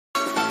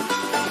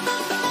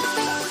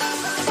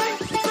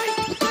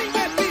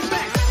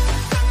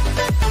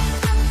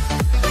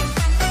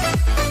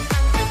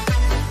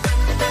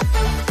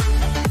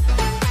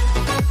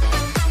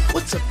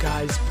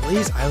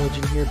Blaze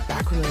Legend here,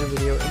 back with another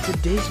video. In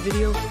today's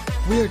video,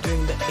 we are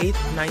doing the 8th,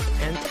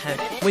 9th, and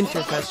 10th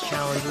Winterfest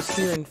Challenges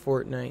here in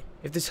Fortnite.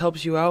 If this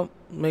helps you out,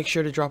 make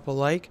sure to drop a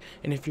like,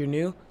 and if you're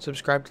new,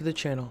 subscribe to the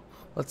channel.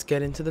 Let's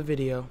get into the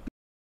video.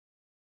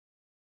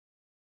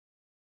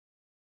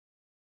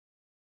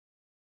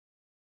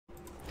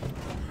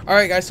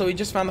 Alright guys, so we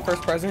just found the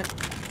first present.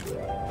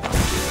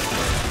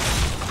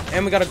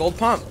 And we got a gold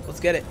pump. Let's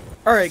get it.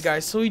 Alright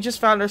guys, so we just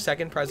found our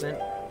second present.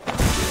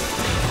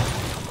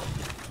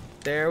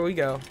 There we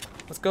go.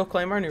 Let's go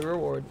claim our new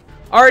reward.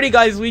 Alrighty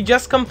guys, we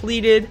just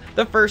completed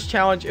the first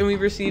challenge and we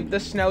received the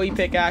snowy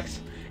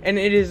pickaxe. And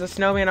it is a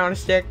snowman on a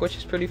stick, which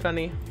is pretty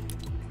funny.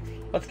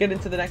 Let's get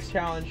into the next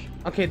challenge.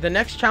 Okay, the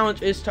next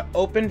challenge is to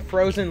open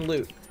frozen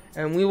loot.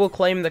 And we will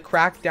claim the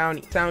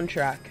Crackdown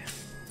soundtrack.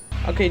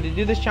 Okay, to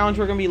do this challenge,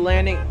 we're going to be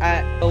landing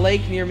at the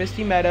lake near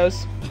Misty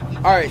Meadows.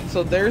 Alright,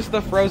 so there's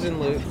the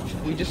frozen loot.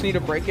 We just need to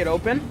break it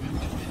open.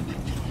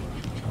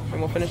 And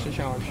we'll finish the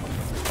challenge.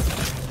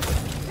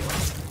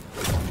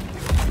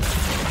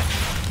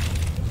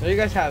 There you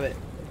guys have it.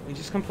 We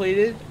just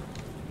completed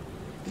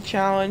the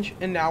challenge,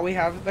 and now we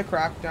have the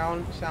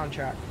Crackdown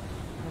soundtrack.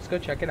 Let's go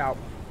check it out.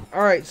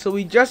 Alright, so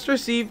we just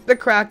received the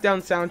Crackdown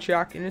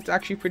soundtrack, and it's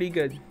actually pretty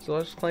good. So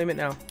let's claim it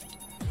now.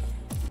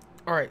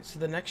 Alright, so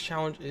the next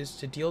challenge is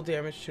to deal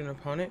damage to an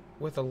opponent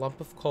with a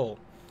lump of coal.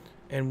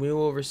 And we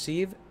will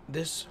receive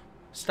this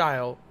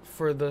style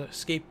for the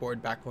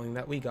skateboard backbling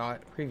that we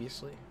got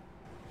previously.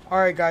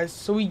 Alright guys,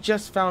 so we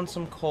just found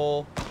some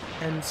coal.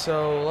 And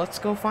so let's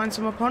go find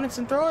some opponents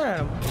and throw it at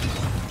them.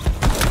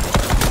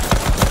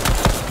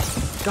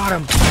 Got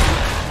him.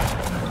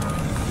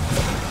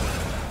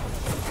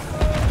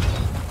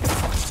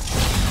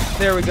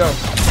 There we go.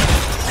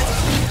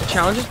 The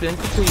challenge has been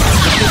completed.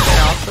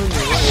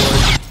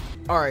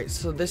 Alright,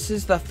 so this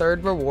is the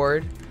third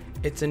reward.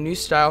 It's a new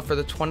style for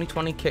the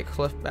 2020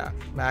 kickflip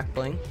back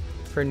bling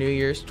for New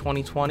Year's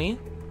 2020.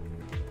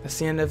 That's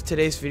the end of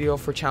today's video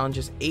for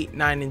challenges 8,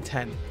 9, and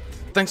 10.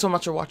 Thanks so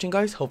much for watching,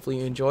 guys. Hopefully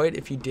you enjoyed.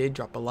 If you did,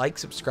 drop a like,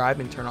 subscribe,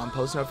 and turn on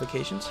post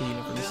notifications so you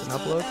never miss an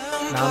upload.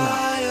 And I'm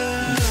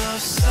out.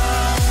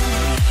 Peace.